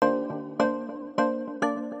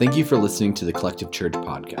Thank you for listening to the Collective Church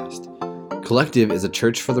podcast. Collective is a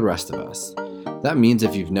church for the rest of us. That means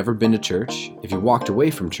if you've never been to church, if you walked away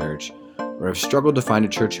from church, or have struggled to find a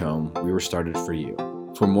church home, we were started for you.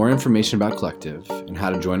 For more information about Collective and how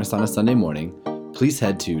to join us on a Sunday morning, please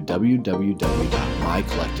head to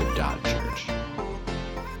www.mycollective.church.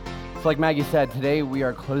 So like Maggie said, today we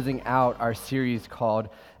are closing out our series called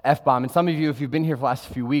F-Bomb. And some of you, if you've been here for the last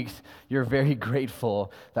few weeks, you're very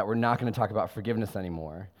grateful that we're not going to talk about forgiveness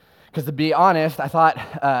anymore. Because to be honest, I thought,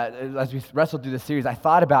 as we wrestled through this series, I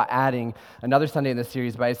thought about adding another Sunday in this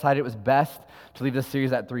series, but I decided it was best to leave this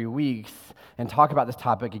series at 3 weeks and talk about this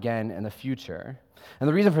topic again in the future. And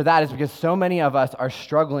the reason for that is because so many of us are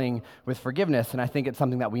struggling with forgiveness, and I think it's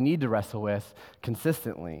something that we need to wrestle with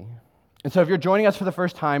consistently. And so if you're joining us for the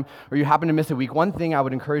first time or you happen to miss a week, one thing I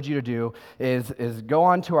would encourage you to do is go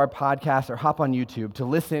on to our podcast or hop on YouTube to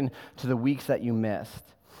listen to the weeks that you missed.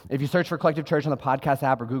 If you search for Collective Church on the podcast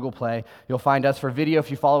app or Google Play, you'll find us. For video, if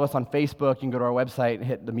you follow us on Facebook, you can go to our website and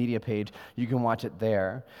hit the media page. You can watch it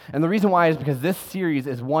there. And the reason why is because this series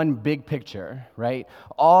is one big picture, right?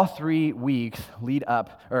 All 3 weeks lead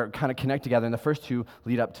up, or kind of connect together, and the first 2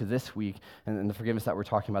 lead up to this week and the forgiveness that we're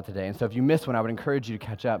talking about today. And so if you missed one, I would encourage you to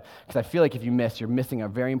catch up, because I feel like if you miss, you're missing a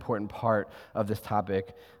very important part of this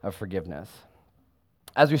topic of forgiveness.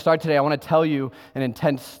 As we start today, I want to tell you an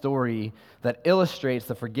intense story that illustrates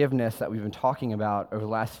the forgiveness that we've been talking about over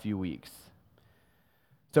the last few weeks.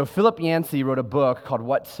 So Philip Yancey wrote a book called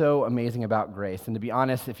What's So Amazing About Grace. And to be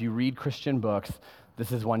honest, if you read Christian books,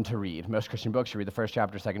 this is one to read. Most Christian books, you read the first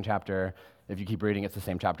chapter, second chapter. If you keep reading, it's the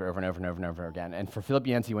same chapter over and over and over and over again. And for Philip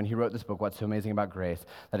Yancey, when he wrote this book, What's So Amazing About Grace,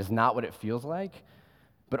 that is not what it feels like.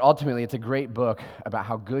 But ultimately, it's a great book about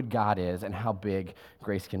how good God is and how big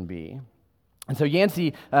grace can be. And so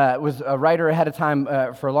Yancey was a writer ahead of time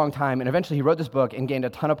for a long time, and eventually he wrote this book and gained a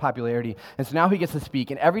ton of popularity. And so now he gets to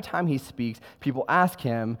speak, and every time he speaks, people ask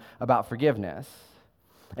him about forgiveness.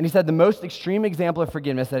 And he said the most extreme example of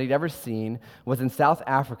forgiveness that he'd ever seen was in South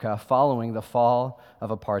Africa following the fall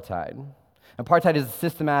of apartheid. Apartheid is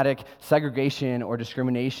systematic segregation or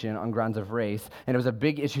discrimination on grounds of race, and it was a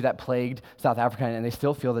big issue that plagued South Africa, and they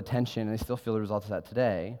still feel the tension, and they still feel the results of that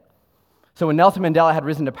today. So when Nelson Mandela had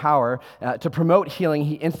risen to power, to promote healing,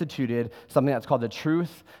 he instituted something that's called the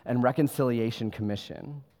Truth and Reconciliation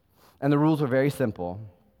Commission. And the rules were very simple.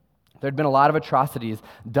 There had been a lot of atrocities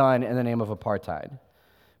done in the name of apartheid.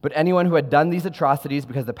 But anyone who had done these atrocities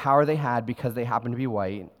because of the power they had, because they happened to be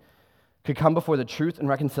white, could come before the Truth and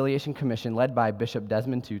Reconciliation Commission led by Bishop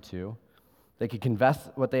Desmond Tutu. They could confess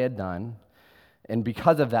what they had done, and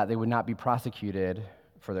because of that, they would not be prosecuted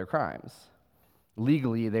for their crimes.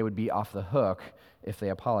 Legally, they would be off the hook if they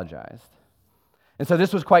apologized. And so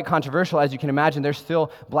this was quite controversial. As you can imagine, there's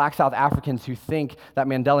still black South Africans who think that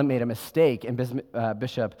Mandela made a mistake and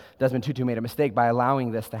Bishop Desmond Tutu made a mistake by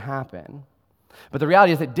allowing this to happen. But the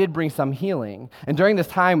reality is it did bring some healing. And during this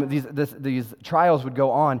time, these trials would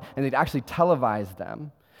go on, and they'd actually televise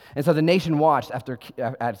them. And so the nation watched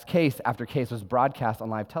as case after case was broadcast on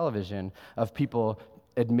live television of people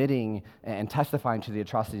admitting and testifying to the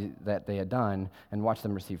atrocity that they had done, and watch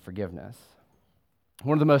them receive forgiveness.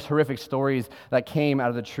 One of the most horrific stories that came out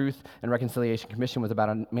of the Truth and Reconciliation Commission was about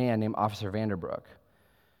a man named Officer Vanderbroek.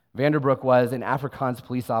 Vanderbroek was an Afrikaans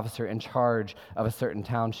police officer in charge of a certain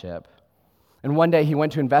township. And one day he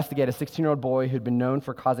went to investigate a 16-year-old boy who'd been known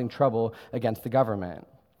for causing trouble against the government.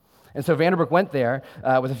 And so Vanderbroek went there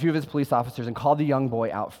with a few of his police officers and called the young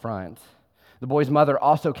boy out front. The boy's mother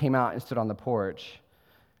also came out and stood on the porch.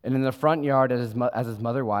 And in the front yard, as his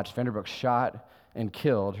mother watched, Vanderbroek shot and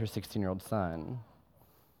killed her 16-year-old son.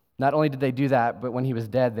 Not only did they do that, but when he was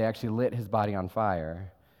dead, they actually lit his body on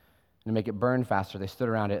fire. And to make it burn faster, they stood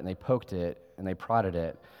around it and they poked it and they prodded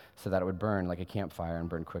it so that it would burn like a campfire and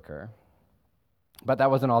burn quicker. But that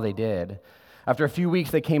wasn't all they did. After a few weeks,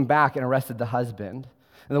 they came back and arrested the husband.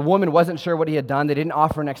 And the woman wasn't sure what he had done. They didn't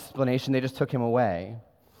offer an explanation. They just took him away.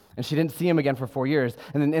 And she didn't see him again for 4 years.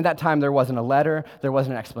 And then in that time, there wasn't a letter, there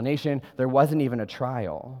wasn't an explanation, there wasn't even a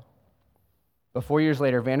trial. But 4 years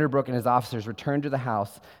later, Vanderbroek and his officers returned to the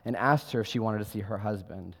house and asked her if she wanted to see her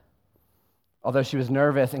husband. Although she was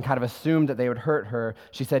nervous and kind of assumed that they would hurt her,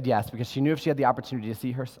 she said yes, because she knew if she had the opportunity to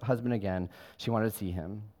see her husband again, she wanted to see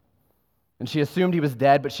him. And she assumed he was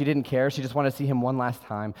dead, but she didn't care. She just wanted to see him one last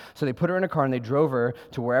time. So they put her in a car and they drove her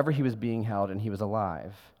to wherever he was being held, and he was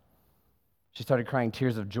alive. She started crying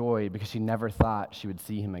tears of joy because she never thought she would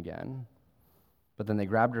see him again. But then they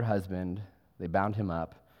grabbed her husband, they bound him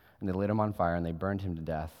up, and they lit him on fire, and they burned him to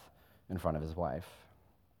death in front of his wife.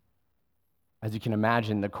 As you can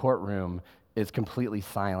imagine, the courtroom is completely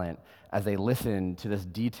silent as they listen to this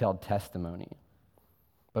detailed testimony.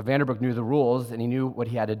 But Vanderbrook knew the rules and he knew what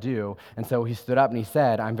he had to do. And so he stood up and he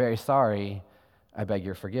said, "I'm very sorry. I beg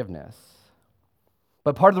your forgiveness."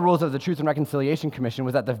 But part of the rules of the Truth and Reconciliation Commission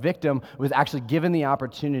was that the victim was actually given the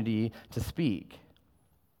opportunity to speak.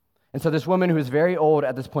 And so this woman who was very old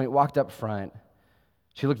at this point walked up front.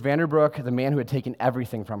 She looked Vanderbrook, the man who had taken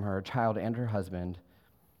everything from her child and her husband,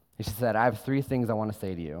 and she said, "I have 3 things I want to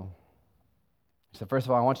say to you." She said, "First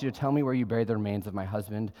of all, I want you to tell me where you buried the remains of my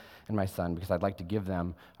husband and my son, because I'd like to give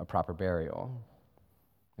them a proper burial."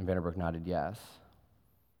 And Vanderbrook nodded yes.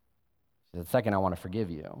 She said, "Second, I want to forgive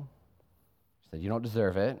you." She said, "You don't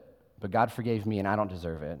deserve it, but God forgave me and I don't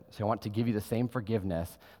deserve it, so I want to give you the same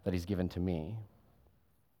forgiveness that he's given to me."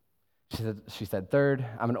 She said, "Third,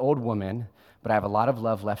 I'm an old woman, but I have a lot of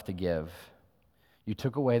love left to give. You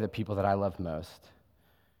took away the people that I love most.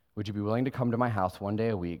 Would you be willing to come to my house one day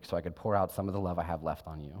a week so I could pour out some of the love I have left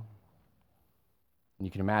on you?" And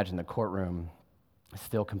you can imagine the courtroom is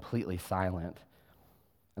still completely silent.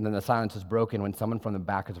 And then the silence was broken when someone from the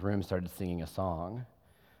back of the room started singing a song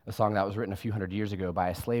that was written a few hundred years ago by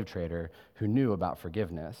a slave trader who knew about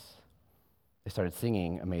forgiveness. They started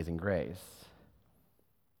singing Amazing Grace.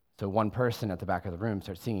 So one person at the back of the room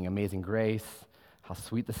started singing Amazing Grace, how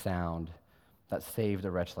sweet the sound that saved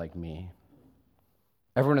a wretch like me.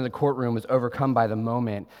 Everyone in the courtroom was overcome by the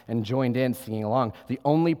moment and joined in singing along. The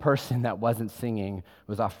only person that wasn't singing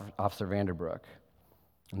was Officer Vanderbrook.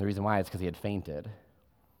 And the reason why is because he had fainted.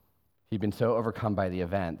 He'd been so overcome by the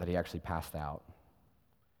event that he actually passed out.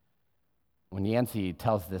 When Yancey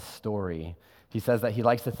tells this story, he says that he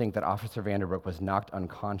likes to think that Officer Vanderbrook was knocked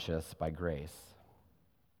unconscious by grace.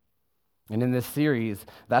 And in this series,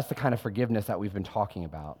 that's the kind of forgiveness that we've been talking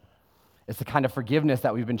about. It's the kind of forgiveness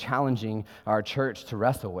that we've been challenging our church to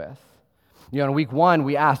wrestle with. In week 1,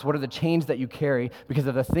 we asked, what are the chains that you carry because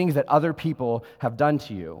of the things that other people have done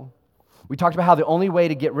to you? We talked about how the only way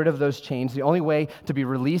to get rid of those chains, the only way to be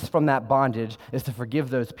released from that bondage is to forgive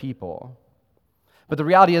those people. But the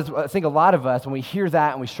reality is, I think a lot of us, when we hear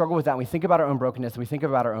that and we struggle with that, and we think about our own brokenness and we think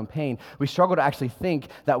about our own pain, we struggle to actually think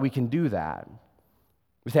that we can do that.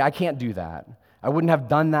 We say, "I can't do that. I wouldn't have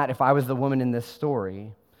done that if I was the woman in this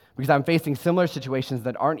story, because I'm facing similar situations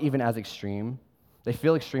that aren't even as extreme. They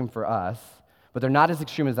feel extreme for us, but they're not as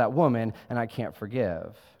extreme as that woman, and I can't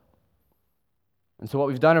forgive." And so what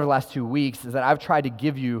we've done over the last 2 weeks is that I've tried to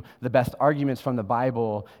give you the best arguments from the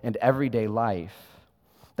Bible and everyday life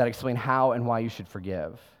that explain how and why you should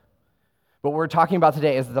forgive. But what we're talking about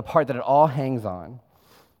today is the part that it all hangs on.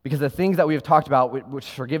 Because the things that we have talked about, which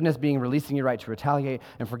forgiveness being releasing your right to retaliate,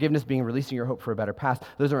 and forgiveness being releasing your hope for a better past,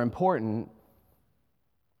 those are important,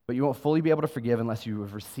 but you won't fully be able to forgive unless you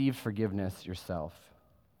have received forgiveness yourself.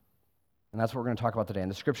 And that's what we're going to talk about today. And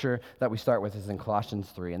the scripture that we start with is in Colossians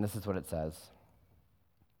 3, and this is what it says.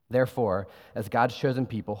 "Therefore, as God's chosen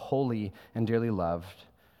people, holy and dearly loved,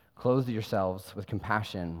 clothe yourselves with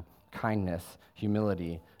compassion, kindness,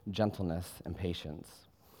 humility, gentleness, and patience.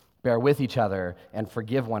 Bear with each other and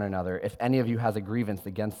forgive one another if any of you has a grievance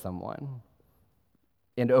against someone.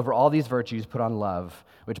 And over all these virtues put on love,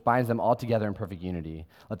 which binds them all together in perfect unity.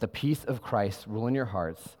 Let the peace of Christ rule in your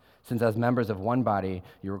hearts, since as members of one body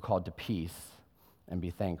you were called to peace, and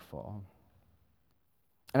be thankful."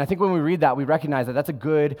 And I think when we read that, we recognize that that's a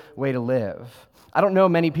good way to live. I don't know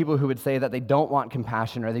many people who would say that they don't want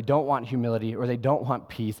compassion, or they don't want humility, or they don't want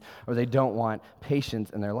peace, or they don't want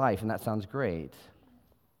patience in their life, and that sounds great.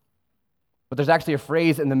 But there's actually a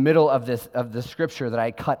phrase in the middle of this scripture that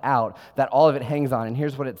I cut out that all of it hangs on, and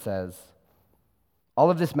here's what it says. All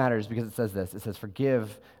of this matters because it says this. It says,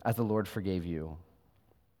 "Forgive as the Lord forgave you."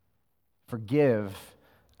 Forgive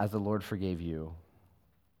as the Lord forgave you.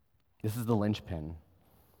 This is the linchpin.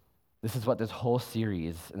 This is what this whole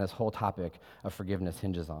series and this whole topic of forgiveness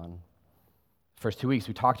hinges on. First 2 weeks,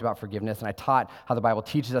 we talked about forgiveness, and I taught how the Bible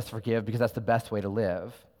teaches us to forgive because that's the best way to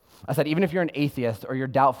live. I said, even if you're an atheist or you're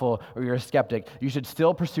doubtful or you're a skeptic, you should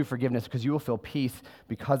still pursue forgiveness because you will feel peace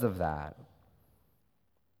because of that.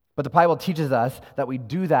 But the Bible teaches us that we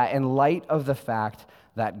do that in light of the fact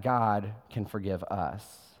that God can forgive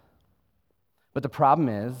us. But the problem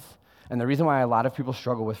is, and the reason why a lot of people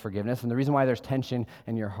struggle with forgiveness, and the reason why there's tension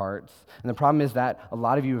in your hearts, and the problem is that a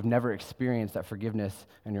lot of you have never experienced that forgiveness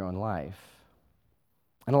in your own life.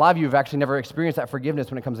 And a lot of you have actually never experienced that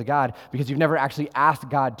forgiveness when it comes to God because you've never actually asked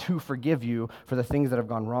God to forgive you for the things that have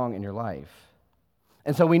gone wrong in your life.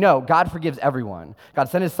 And so we know God forgives everyone. God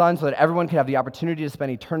sent his son so that everyone could have the opportunity to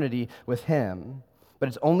spend eternity with him. But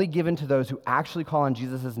it's only given to those who actually call on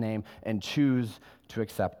Jesus' name and choose to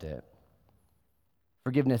accept it.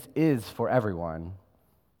 Forgiveness is for everyone,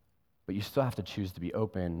 but you still have to choose to be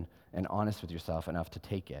open and honest with yourself enough to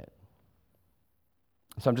take it.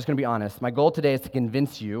 So I'm just going to be honest. My goal today is to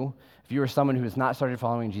convince you, if you are someone who has not started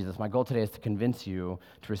following Jesus, my goal today is to convince you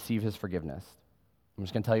to receive his forgiveness. I'm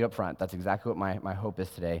just going to tell you up front, that's exactly what my hope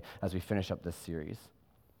is today as we finish up this series.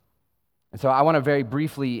 And so I want to very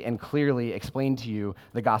briefly and clearly explain to you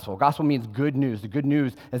the gospel. Gospel means good news. The good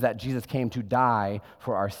news is that Jesus came to die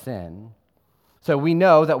for our sin. So we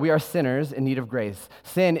know that we are sinners in need of grace.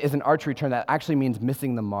 Sin is an archery term that actually means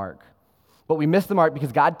missing the mark. But we miss the mark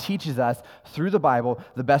because God teaches us through the Bible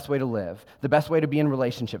the best way to live, the best way to be in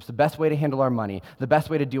relationships, the best way to handle our money, the best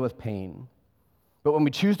way to deal with pain. But when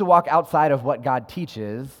we choose to walk outside of what God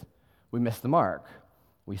teaches, we miss the mark.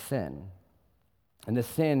 We sin. And this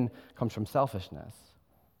sin comes from selfishness.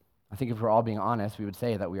 I think if we're all being honest, we would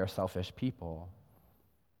say that we are selfish people.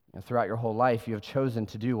 Throughout your whole life, you have chosen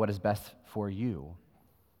to do what is best for you.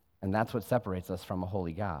 And that's what separates us from a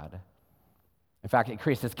holy God. In fact, it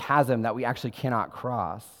creates this chasm that we actually cannot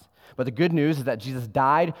cross. But the good news is that Jesus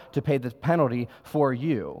died to pay the penalty for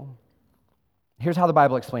you. Here's how the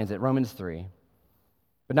Bible explains it, Romans 3.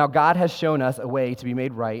 But now God has shown us a way to be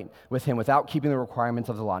made right with him without keeping the requirements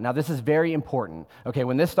of the law. Now this is very important. Okay,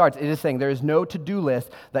 when this starts, it is saying there is no to-do list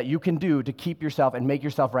that you can do to keep yourself and make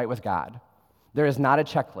yourself right with God. There is not a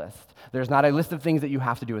checklist. There's not a list of things that you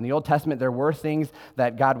have to do. In the Old Testament, there were things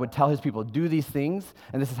that God would tell his people, do these things,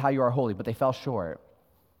 and this is how you are holy, but they fell short.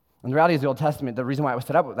 And the reality is the Old Testament, the reason why it was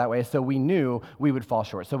set up that way is so we knew we would fall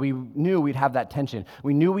short. So we knew we'd have that tension.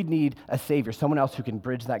 We knew we'd need a Savior, someone else who can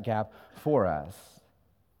bridge that gap for us.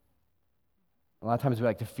 A lot of times we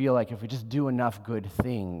like to feel like if we just do enough good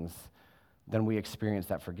things, then we experience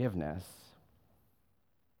that forgiveness.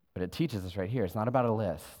 But it teaches us right here, it's not about a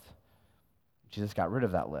list. Jesus got rid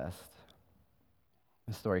of that list.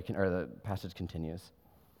 The passage continues.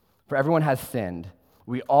 For everyone has sinned.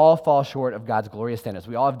 We all fall short of God's glorious standards.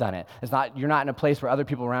 We all have done it. You're not in a place where other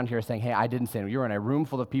people around here are saying, hey, I didn't sin. You're in a room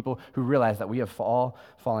full of people who realize that we have all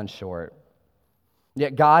fallen short.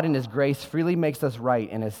 Yet God in his grace freely makes us right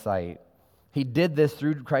in his sight. He did this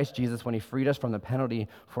through Christ Jesus when he freed us from the penalty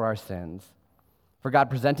for our sins. For God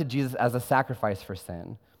presented Jesus as a sacrifice for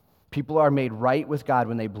sin. People are made right with God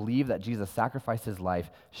when they believe that Jesus sacrificed his life,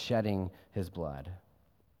 shedding his blood.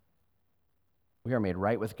 We are made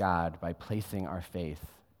right with God by placing our faith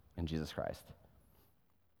in Jesus Christ.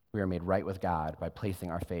 We are made right with God by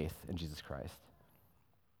placing our faith in Jesus Christ.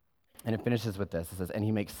 And it finishes with this. It says, and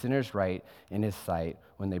he makes sinners right in his sight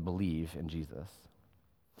when they believe in Jesus.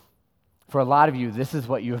 For a lot of you, this is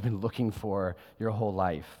what you have been looking for your whole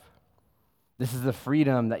life. This is the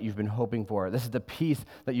freedom that you've been hoping for. This is the peace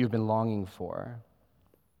that you've been longing for.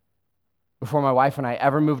 Before my wife and I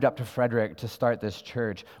ever moved up to Frederick to start this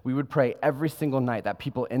church, we would pray every single night that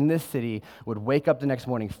people in this city would wake up the next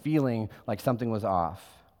morning feeling like something was off.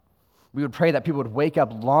 We would pray that people would wake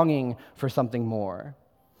up longing for something more.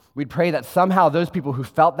 We'd pray that somehow those people who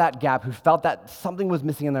felt that gap, who felt that something was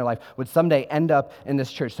missing in their life, would someday end up in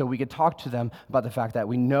this church so we could talk to them about the fact that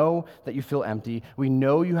we know that you feel empty, we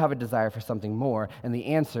know you have a desire for something more, and the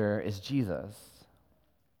answer is Jesus.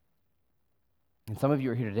 And some of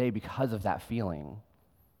you are here today because of that feeling.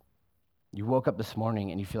 You woke up this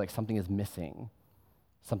morning and you feel like something is missing,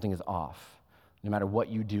 something is off. No matter what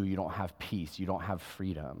you do, you don't have peace, you don't have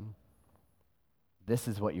freedom. This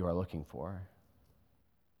is what you are looking for.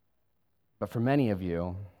 But for many of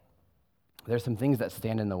you, there's some things that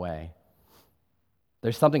stand in the way.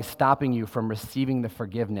 There's something stopping you from receiving the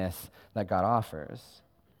forgiveness that God offers.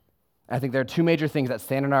 And I think there are two major things that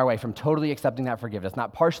stand in our way from totally accepting that forgiveness,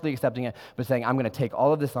 not partially accepting it, but saying, I'm going to take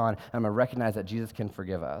all of this on, and I'm going to recognize that Jesus can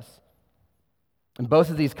forgive us. And both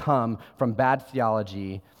of these come from bad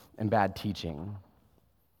theology and bad teaching.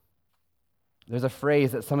 There's a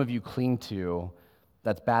phrase that some of you cling to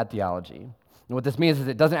that's bad theology. And what this means is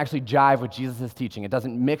it doesn't actually jive with Jesus' teaching. It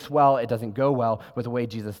doesn't mix well, it doesn't go well with the way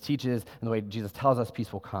Jesus teaches and the way Jesus tells us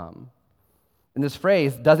peace will come. And this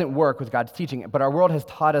phrase doesn't work with God's teaching, but our world has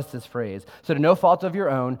taught us this phrase. So to no fault of your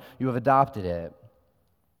own, you have adopted it.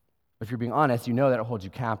 But if you're being honest, you know that it holds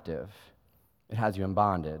you captive. It has you in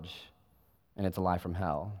bondage, and it's a lie from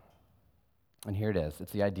hell. And here it is.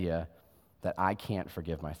 It's the idea that I can't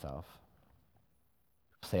forgive myself.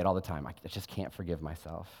 I say it all the time. I just can't forgive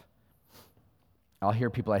myself. I'll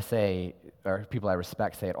hear people people I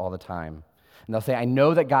respect say it all the time. And they'll say, I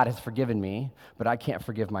know that God has forgiven me, but I can't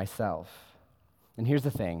forgive myself. And here's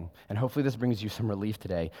the thing, and hopefully this brings you some relief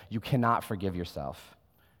today. You cannot forgive yourself.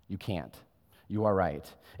 You can't. You are right.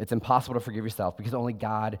 It's impossible to forgive yourself because only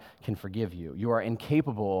God can forgive you. You are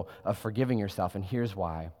incapable of forgiving yourself, and here's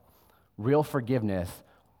why. Real forgiveness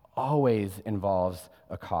always involves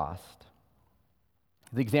a cost.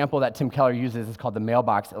 The example that Tim Keller uses is called the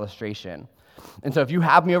mailbox illustration. And so if you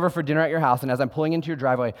have me over for dinner at your house, and as I'm pulling into your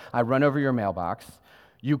driveway, I run over your mailbox,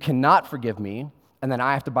 you cannot forgive me, and then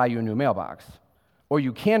I have to buy you a new mailbox. Or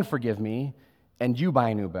you can forgive me, and you buy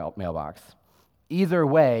a new mailbox. Either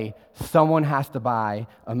way, someone has to buy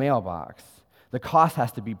a mailbox. The cost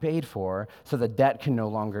has to be paid for, so the debt can no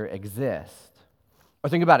longer exist. Or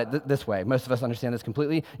think about it this way. Most of us understand this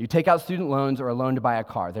completely. You take out student loans or a loan to buy a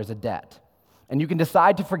car. There's a debt. And you can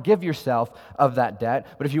decide to forgive yourself of that debt.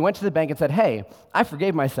 But if you went to the bank and said, hey, I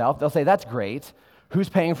forgave myself, they'll say, that's great. Who's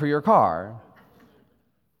paying for your car?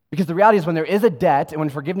 Because the reality is when there is a debt and when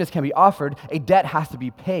forgiveness can be offered, a debt has to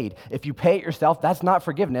be paid. If you pay it yourself, that's not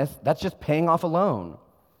forgiveness. That's just paying off a loan.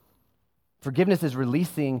 Forgiveness is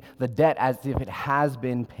releasing the debt as if it has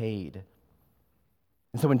been paid.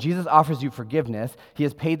 And so when Jesus offers you forgiveness, he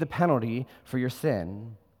has paid the penalty for your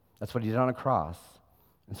sin. That's what he did on a cross.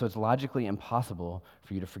 And so it's logically impossible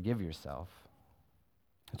for you to forgive yourself.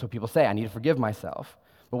 That's what people say, I need to forgive myself.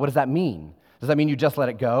 But what does that mean? Does that mean you just let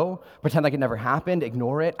it go? Pretend like it never happened?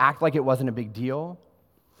 Ignore it? Act like it wasn't a big deal?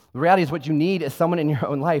 The reality is what you need is someone in your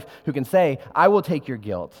own life who can say, I will take your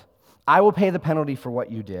guilt. I will pay the penalty for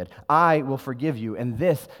what you did. I will forgive you. And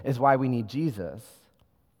this is why we need Jesus.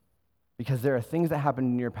 Because there are things that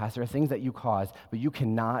happened in your past, there are things that you caused, but you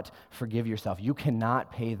cannot forgive yourself. You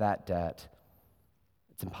cannot pay that debt.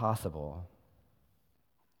 It's impossible.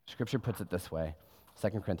 Scripture puts it this way,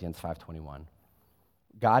 2 Corinthians 5:21.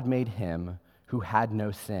 God made him who had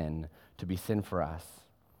no sin to be sin for us,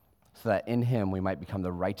 so that in him we might become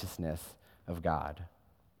the righteousness of God.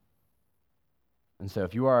 And so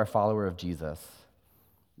if you are a follower of Jesus,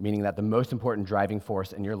 meaning that the most important driving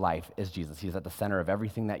force in your life is Jesus. He's at the center of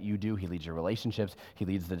everything that you do. He leads your relationships. He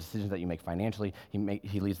leads the decisions that you make financially.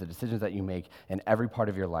 He leads the decisions that you make in every part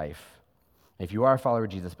of your life. If you are a follower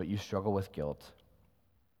of Jesus, but you struggle with guilt,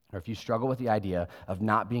 or if you struggle with the idea of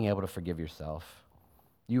not being able to forgive yourself,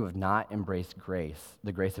 you have not embraced grace,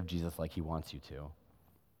 the grace of Jesus like he wants you to.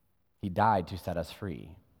 He died to set us free.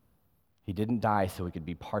 He didn't die so we could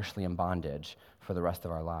be partially in bondage for the rest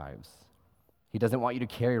of our lives. He doesn't want you to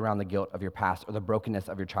carry around the guilt of your past or the brokenness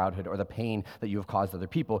of your childhood or the pain that you have caused other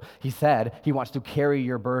people. He said he wants to carry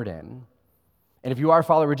your burden. And if you are a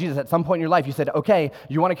follower of Jesus, at some point in your life, you said, okay,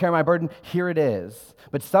 you want to carry my burden? Here it is.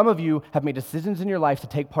 But some of you have made decisions in your life to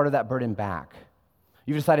take part of that burden back.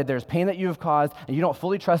 You've decided there's pain that you have caused, and you don't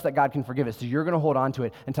fully trust that God can forgive it, so you're going to hold on to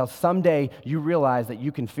it until someday you realize that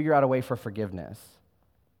you can figure out a way for forgiveness.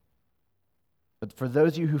 But for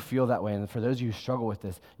those of you who feel that way, and for those of you who struggle with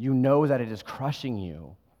this, you know that it is crushing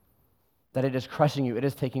you. That it is crushing you. It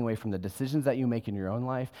is taking away from the decisions that you make in your own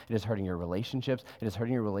life. It is hurting your relationships. It is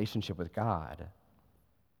hurting your relationship with God.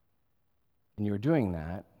 And you are doing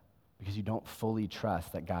that because you don't fully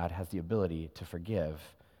trust that God has the ability to forgive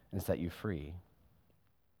and set you free.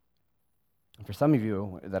 And for some of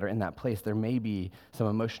you that are in that place, there may be some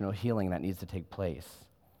emotional healing that needs to take place.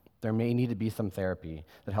 There may need to be some therapy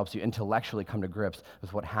that helps you intellectually come to grips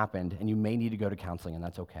with what happened, and you may need to go to counseling, and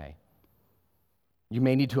that's okay. You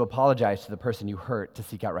may need to apologize to the person you hurt to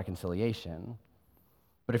seek out reconciliation.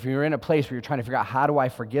 But if you're in a place where you're trying to figure out, how do I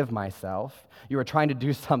forgive myself? You are trying to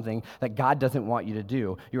do something that God doesn't want you to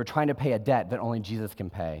do. You are trying to pay a debt that only Jesus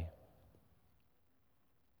can pay.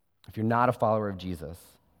 If you're not a follower of Jesus,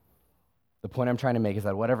 the point I'm trying to make is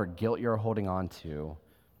that whatever guilt you're holding on to,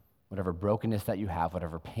 whatever brokenness that you have,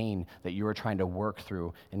 whatever pain that you are trying to work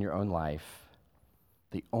through in your own life,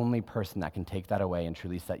 the only person that can take that away and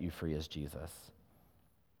truly set you free is Jesus.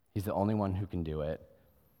 He's the only one who can do it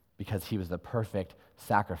because he was the perfect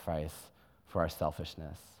sacrifice for our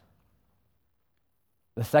selfishness.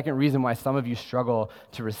 The second reason why some of you struggle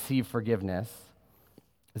to receive forgiveness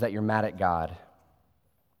is that you're mad at God.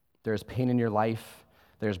 There's pain in your life,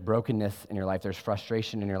 there's brokenness in your life, there's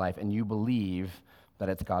frustration in your life, and you believe that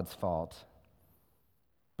it's God's fault.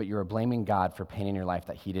 But you're blaming God for pain in your life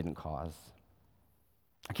that he didn't cause.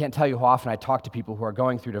 I can't tell you how often I talk to people who are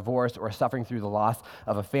going through divorce or suffering through the loss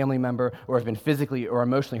of a family member or have been physically or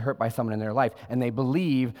emotionally hurt by someone in their life, and they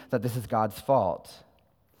believe that this is God's fault.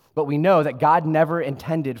 But we know that God never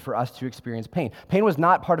intended for us to experience pain. Pain was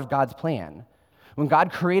not part of God's plan. When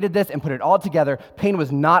God created this and put it all together, pain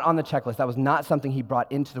was not on the checklist. That was not something he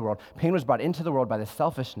brought into the world. Pain was brought into the world by the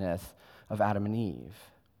selfishness of Adam and Eve.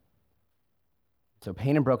 So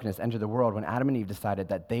pain and brokenness entered the world when Adam and Eve decided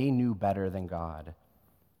that they knew better than God.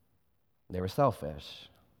 They were selfish.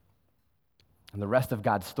 And the rest of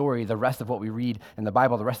God's story, the rest of what we read in the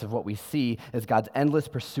Bible, the rest of what we see is God's endless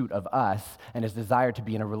pursuit of us and his desire to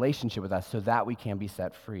be in a relationship with us so that we can be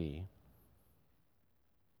set free.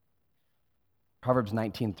 Proverbs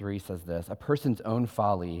 19:3 says this, "A person's own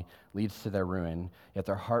folly leads to their ruin, yet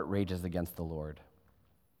their heart rages against the Lord."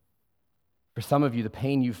 For some of you, the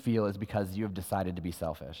pain you feel is because you have decided to be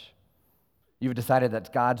selfish. You've decided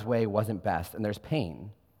that God's way wasn't best, and there's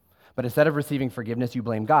pain. But instead of receiving forgiveness, you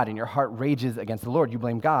blame God, and your heart rages against the Lord. You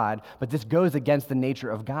blame God, but this goes against the nature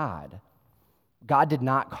of God. God did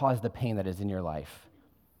not cause the pain that is in your life.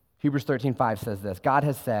 Hebrews 13:5 says this, "God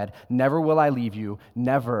has said, 'Never will I leave you,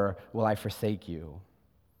 never will I forsake you.'"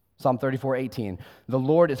 Psalm 34:18, "The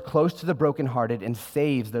Lord is close to the brokenhearted and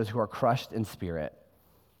saves those who are crushed in spirit."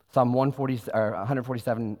 Psalm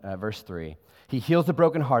 147, verse 3, "He heals the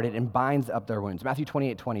brokenhearted and binds up their wounds." Matthew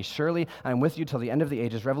 28:20, "Surely I am with you till the end of the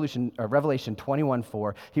ages." Revelation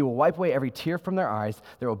 21:4, "He will wipe away every tear from their eyes.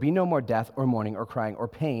 There will be no more death or mourning or crying or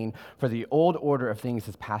pain, for the old order of things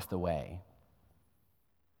has passed away."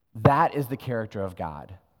 That is the character of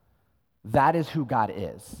God. That is who God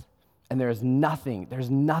is. And there's nothing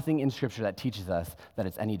in Scripture that teaches us that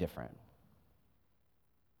it's any different.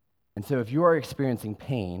 And so if you are experiencing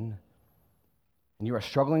pain and you are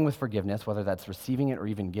struggling with forgiveness, whether that's receiving it or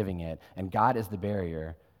even giving it, and God is the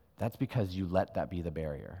barrier, that's because you let that be the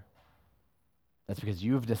barrier. That's because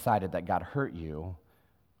you've decided that God hurt you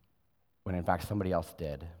when in fact somebody else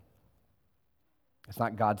did. It's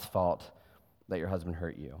not God's fault that your husband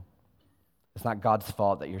hurt you. It's not God's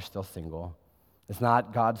fault that you're still single. It's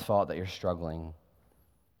not God's fault that you're struggling.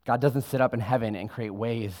 God doesn't sit up in heaven and create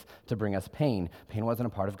ways to bring us pain. Pain wasn't a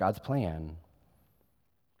part of God's plan.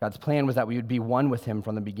 God's plan was that we would be one with him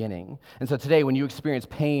from the beginning. And so today, when you experience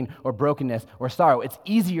pain or brokenness or sorrow, it's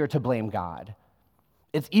easier to blame God.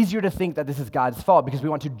 It's easier to think that this is God's fault because we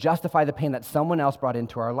want to justify the pain that someone else brought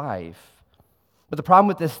into our life. But the problem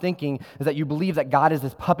with this thinking is that you believe that God is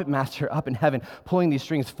this puppet master up in heaven, pulling these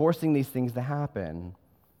strings, forcing these things to happen.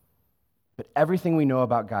 But everything we know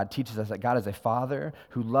about God teaches us that God is a father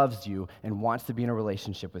who loves you and wants to be in a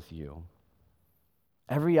relationship with you.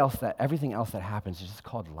 Everything else that happens is just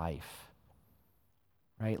called life,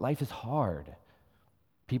 right? Life is hard.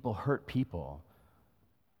 People hurt people.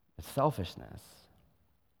 It's selfishness.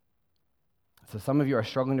 So some of you are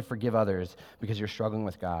struggling to forgive others because you're struggling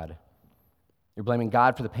with God. You're blaming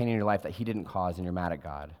God for the pain in your life that he didn't cause, and you're mad at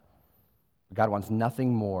God. God wants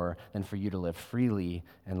nothing more than for you to live freely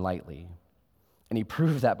and lightly. And he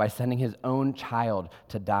proved that by sending his own child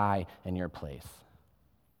to die in your place.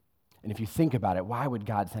 And if you think about it, why would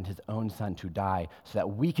God send his own son to die so that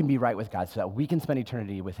we can be right with God, so that we can spend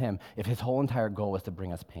eternity with him if his whole entire goal was to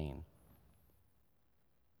bring us pain?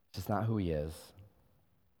 It's just not who he is.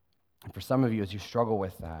 And for some of you, as you struggle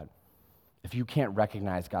with that, if you can't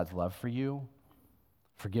recognize God's love for you,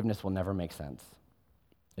 forgiveness will never make sense.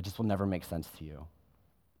 It just will never make sense to you.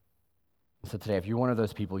 So today, if you're one of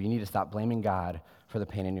those people, you need to stop blaming God for the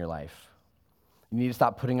pain in your life. You need to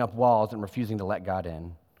stop putting up walls and refusing to let God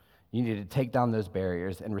in. You need to take down those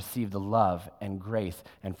barriers and receive the love and grace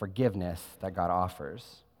and forgiveness that God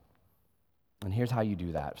offers. And here's how you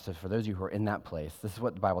do that. So for those of you who are in that place, this is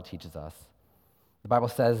what the Bible teaches us. The Bible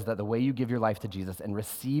says that the way you give your life to Jesus and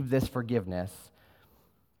receive this forgiveness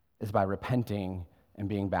is by repenting and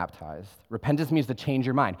being baptized. Repentance means to change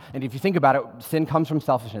your mind. And if you think about it, sin comes from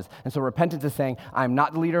selfishness. And so repentance is saying, I'm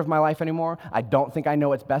not the leader of my life anymore. I don't think I know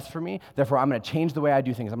what's best for me. Therefore, I'm going to change the way I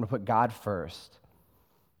do things. I'm going to put God first.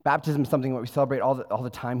 Baptism is something that we celebrate all the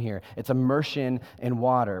time here. It's immersion in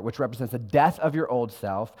water, which represents the death of your old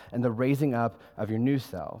self and the raising up of your new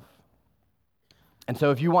self. And so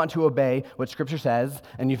if you want to obey what Scripture says,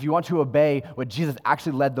 and if you want to obey what Jesus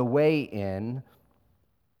actually led the way in,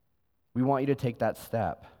 we want you to take that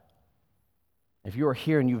step. If you are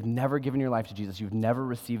here and you've never given your life to Jesus, you've never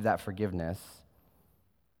received that forgiveness,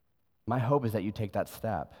 my hope is that you take that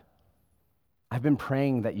step. I've been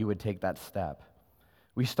praying that you would take that step.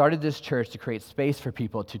 We started this church to create space for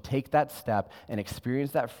people to take that step and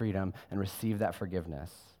experience that freedom and receive that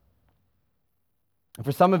forgiveness. And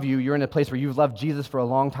for some of you, you're in a place where you've loved Jesus for a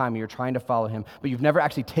long time and you're trying to follow him, but you've never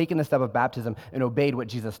actually taken the step of baptism and obeyed what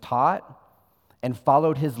Jesus taught and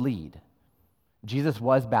followed his lead. Jesus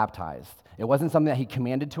was baptized. It wasn't something that he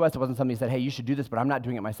commanded to us. It wasn't something he said, hey, you should do this, but I'm not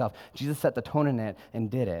doing it myself. Jesus set the tone in it and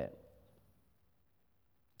did it.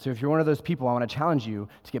 So if you're one of those people, I want to challenge you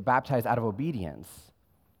to get baptized out of obedience.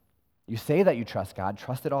 You say that you trust God,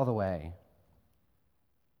 trust it all the way.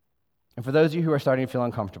 And for those of you who are starting to feel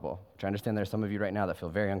uncomfortable, which I understand there's some of you right now that feel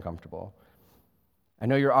very uncomfortable, I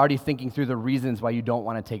know you're already thinking through the reasons why you don't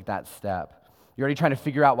want to take that step. You're already trying to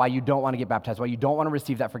figure out why you don't want to get baptized, why you don't want to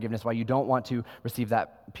receive that forgiveness, why you don't want to receive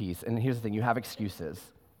that peace. And here's the thing, you have excuses.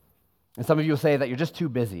 And some of you will say that you're just too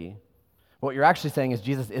busy. What you're actually saying is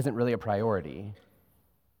Jesus isn't really a priority.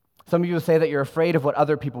 Some of you will say that you're afraid of what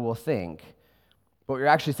other people will think. But what you're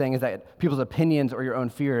actually saying is that people's opinions or your own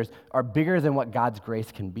fears are bigger than what God's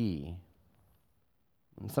grace can be.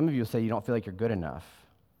 And some of you will say you don't feel like you're good enough.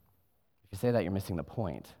 If you say that, you're missing the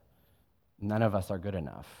point. None of us are good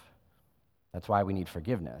enough. That's why we need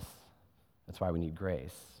forgiveness. That's why we need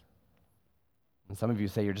grace. And some of you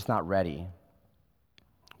say you're just not ready.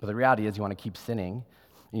 But the reality is you want to keep sinning.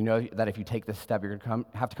 And you know that if you take this step, you're going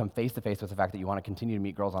to have to come face to face with the fact that you want to continue to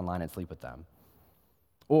meet girls online and sleep with them.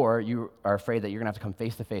 Or you are afraid that you're going to have to come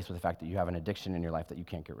face to face with the fact that you have an addiction in your life that you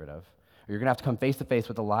can't get rid of. Or you're going to have to come face to face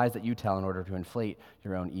with the lies that you tell in order to inflate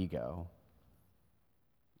your own ego.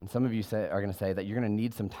 And some of you are going to say that you're going to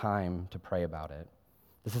need some time to pray about it.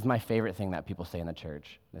 This is my favorite thing that people say in the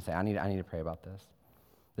church. They say, I need to pray about this.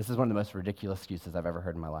 This is one of the most ridiculous excuses I've ever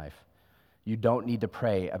heard in my life. You don't need to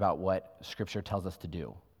pray about what Scripture tells us to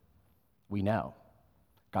do. We know.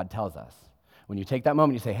 God tells us. When you take that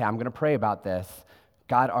moment, you say, hey, I'm going to pray about this.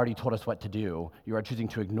 God already told us what to do. You are choosing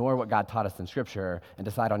to ignore what God taught us in Scripture and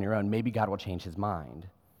decide on your own. Maybe God will change his mind.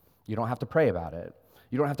 You don't have to pray about it.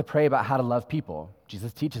 You don't have to pray about how to love people.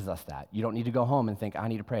 Jesus teaches us that. You don't need to go home and think, I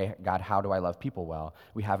need to pray, God, how do I love people well?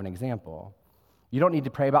 We have an example. You don't need to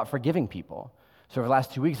pray about forgiving people. So over the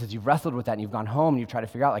last 2 weeks, as you've wrestled with that and you've gone home and you've tried to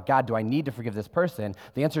figure out, like, God, do I need to forgive this person?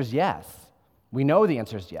 The answer is yes. We know the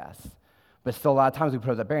answer is yes. But still, a lot of times we put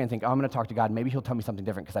up that barrier and think, oh, I'm going to talk to God. Maybe he'll tell me something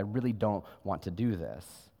different because I really don't want to do this.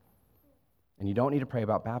 And you don't need to pray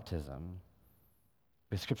about baptism.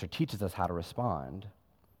 But Scripture teaches us how to respond.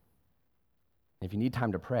 If you need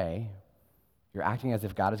time to pray, you're acting as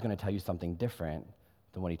if God is going to tell you something different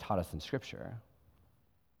than what he taught us in Scripture.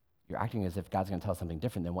 You're acting as if God's going to tell us something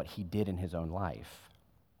different than what he did in his own life.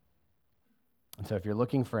 And so if you're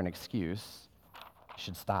looking for an excuse, you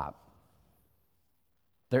should stop.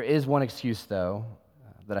 There is one excuse, though,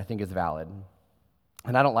 that I think is valid.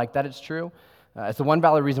 And I don't like that it's true. It's the one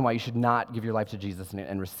valid reason why you should not give your life to Jesus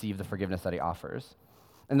and receive the forgiveness that he offers.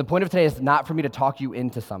 And the point of today is not for me to talk you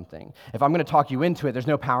into something. If I'm going to talk you into it, there's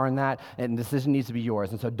no power in that, and the decision needs to be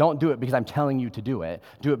yours. And so don't do it because I'm telling you to do it.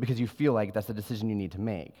 Do it because you feel like that's the decision you need to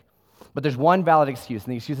make. But there's one valid excuse,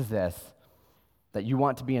 and the excuse is this, that you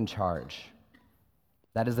want to be in charge.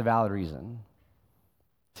 That is a valid reason.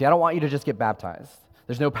 See, I don't want you to just get baptized.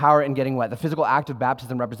 There's no power in getting wet. The physical act of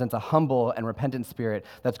baptism represents a humble and repentant spirit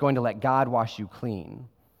that's going to let God wash you clean.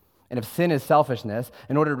 And if sin is selfishness,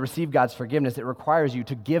 in order to receive God's forgiveness, it requires you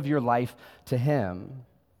to give your life to him.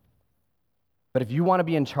 But if you want to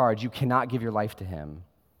be in charge, you cannot give your life to him.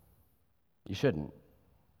 You shouldn't.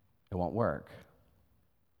 It won't work.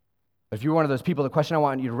 But if you're one of those people, the question I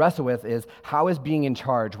want you to wrestle with is, how is being in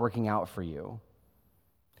charge working out for you?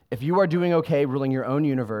 If you are doing okay ruling your own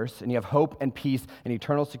universe, and you have hope and peace and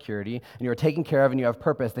eternal security, and you are taken care of and you have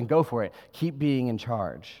purpose, then go for it. Keep being in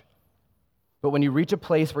charge. But when you reach a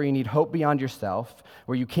place where you need hope beyond yourself,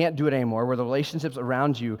 where you can't do it anymore, where the relationships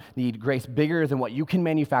around you need grace bigger than what you can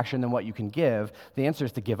manufacture and than what you can give, the answer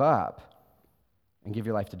is to give up and give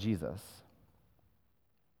your life to Jesus.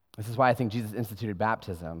 This is why I think Jesus instituted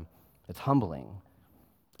baptism. It's humbling.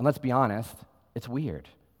 And let's be honest, it's weird.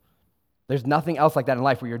 There's nothing else like that in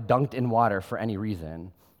life where you're dunked in water for any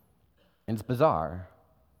reason. And it's bizarre.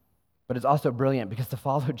 But it's also brilliant because to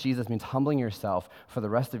follow Jesus means humbling yourself for the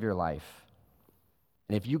rest of your life.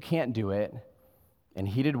 And if you can't do it in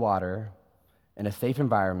heated water, in a safe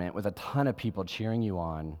environment with a ton of people cheering you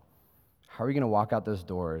on, how are you going to walk out those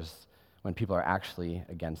doors when people are actually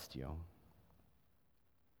against you?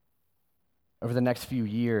 Over the next few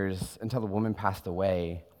years, until the woman passed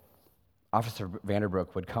away, Officer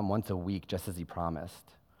Vanderbrook would come once a week just as he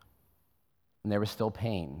promised. And there was still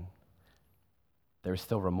pain. There was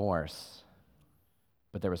still remorse.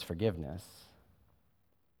 But there was forgiveness.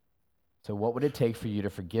 So what would it take for you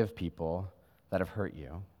to forgive people that have hurt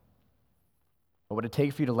you? What would it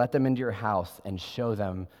take for you to let them into your house and show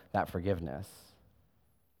them that forgiveness?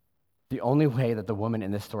 The only way that the woman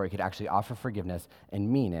in this story could actually offer forgiveness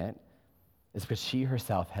and mean it is because she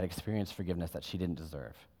herself had experienced forgiveness that she didn't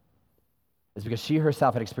deserve. It's because she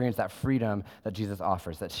herself had experienced that freedom that Jesus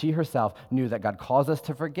offers, that she herself knew that God calls us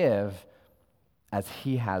to forgive as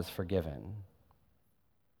he has forgiven.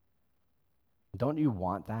 Don't you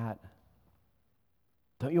want that?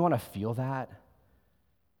 Don't you want to feel that?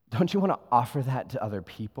 Don't you want to offer that to other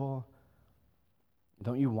people?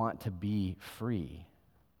 Don't you want to be free?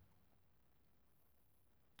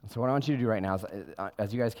 So what I want you to do right now is,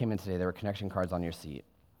 as you guys came in today, there were connection cards on your seat.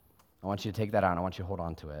 I want you to take that out, and I want you to hold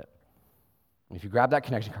on to it. And if you grab that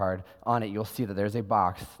connection card, on it you'll see that there's a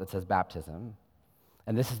box that says baptism.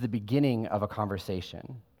 And this is the beginning of a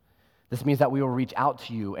conversation. This means that we will reach out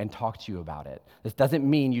to you and talk to you about it. This doesn't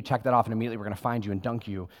mean you check that off and immediately we're going to find you and dunk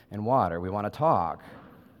you in water. We want to talk.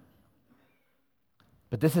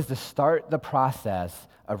 But this is to start the process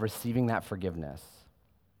of receiving that forgiveness.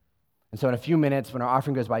 And so in a few minutes, when our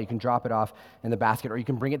offering goes by, you can drop it off in the basket, or you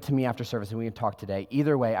can bring it to me after service and we can talk today.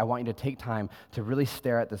 Either way, I want you to take time to really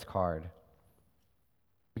stare at this card.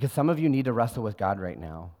 Because some of you need to wrestle with God right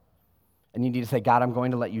now. And you need to say, God, I'm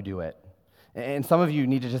going to let you do it. And some of you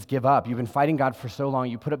need to just give up. You've been fighting God for so long.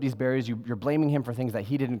 You put up these barriers. You're blaming him for things that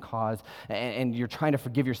he didn't cause. And you're trying to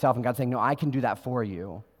forgive yourself. And God's saying, no, I can do that for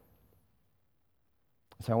you.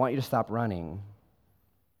 So I want you to stop running.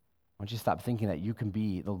 I want you to stop thinking that you can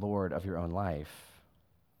be the Lord of your own life.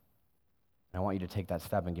 And I want you to take that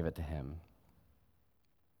step and give it to him.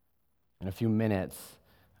 In a few minutes,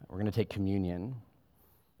 we're going to take communion.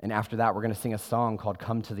 And after that, we're going to sing a song called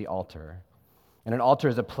Come to the Altar. And an altar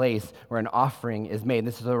is a place where an offering is made.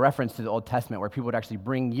 This is a reference to the Old Testament where people would actually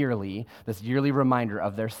bring yearly, this yearly reminder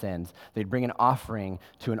of their sins. They'd bring an offering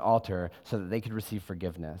to an altar so that they could receive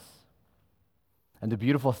forgiveness. And the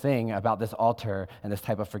beautiful thing about this altar and this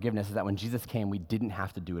type of forgiveness is that when Jesus came, we didn't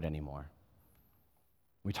have to do it anymore.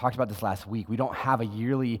 We talked about this last week. We don't have a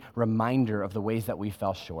yearly reminder of the ways that we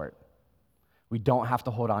fell short. We don't have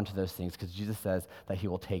to hold on to those things because Jesus says that he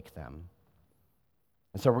will take them.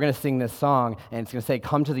 And so we're going to sing this song, and it's going to say,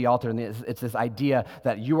 come to the altar. And it's this idea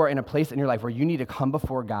that you are in a place in your life where you need to come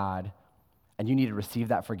before God, and you need to receive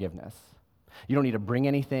that forgiveness. You don't need to bring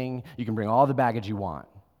anything. You can bring all the baggage you want.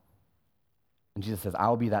 And Jesus says, I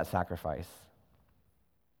will be that sacrifice.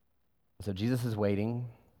 And so Jesus is waiting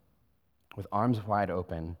with arms wide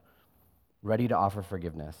open, ready to offer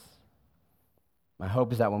forgiveness. My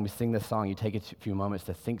hope is that when we sing this song, you take a few moments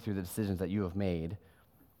to think through the decisions that you have made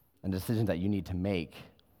and the decisions that you need to make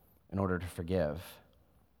in order to forgive,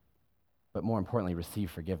 but more importantly,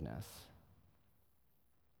 receive forgiveness.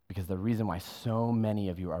 Because the reason why so many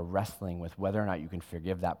of you are wrestling with whether or not you can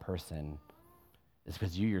forgive that person is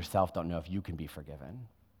because you yourself don't know if you can be forgiven.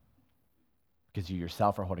 Because you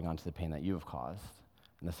yourself are holding on to the pain that you have caused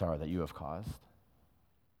and the sorrow that you have caused.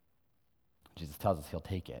 Jesus tells us he'll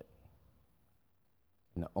take it.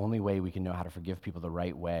 And the only way we can know how to forgive people the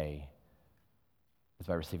right way is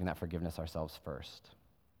by receiving that forgiveness ourselves first.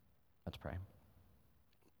 Let's pray.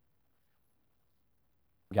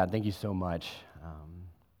 God, thank you so much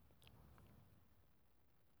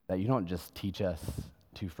that you don't just teach us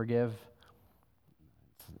to forgive.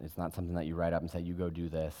 It's not something that you write up and say, you go do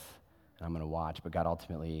this, and I'm going to watch. But God,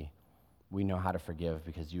 ultimately, we know how to forgive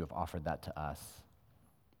because you have offered that to us.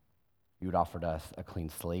 You had offered us a clean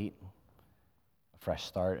slate, a fresh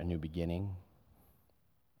start, a new beginning.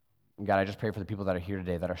 And God, I just pray for the people that are here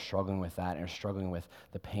today that are struggling with that and are struggling with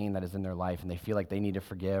the pain that is in their life, and they feel like they need to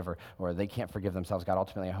forgive or they can't forgive themselves. God,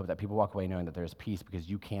 ultimately, I hope that people walk away knowing that there's peace because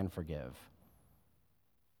you can forgive.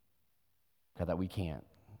 God, that we can't.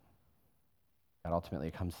 God,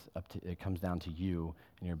 ultimately, it comes down to you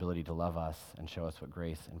and your ability to love us and show us what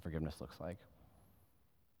grace and forgiveness looks like.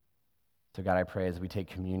 So God, I pray as we take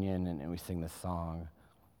communion and we sing this song,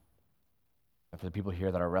 and for the people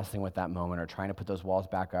here that are wrestling with that moment or trying to put those walls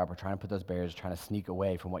back up or trying to put those barriers, trying to sneak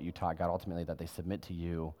away from what you taught, God, ultimately that they submit to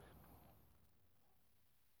you,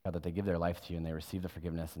 God, that they give their life to you and they receive the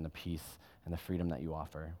forgiveness and the peace and the freedom that you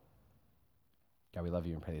offer. God, we love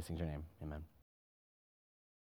you and pray these things in your name. Amen.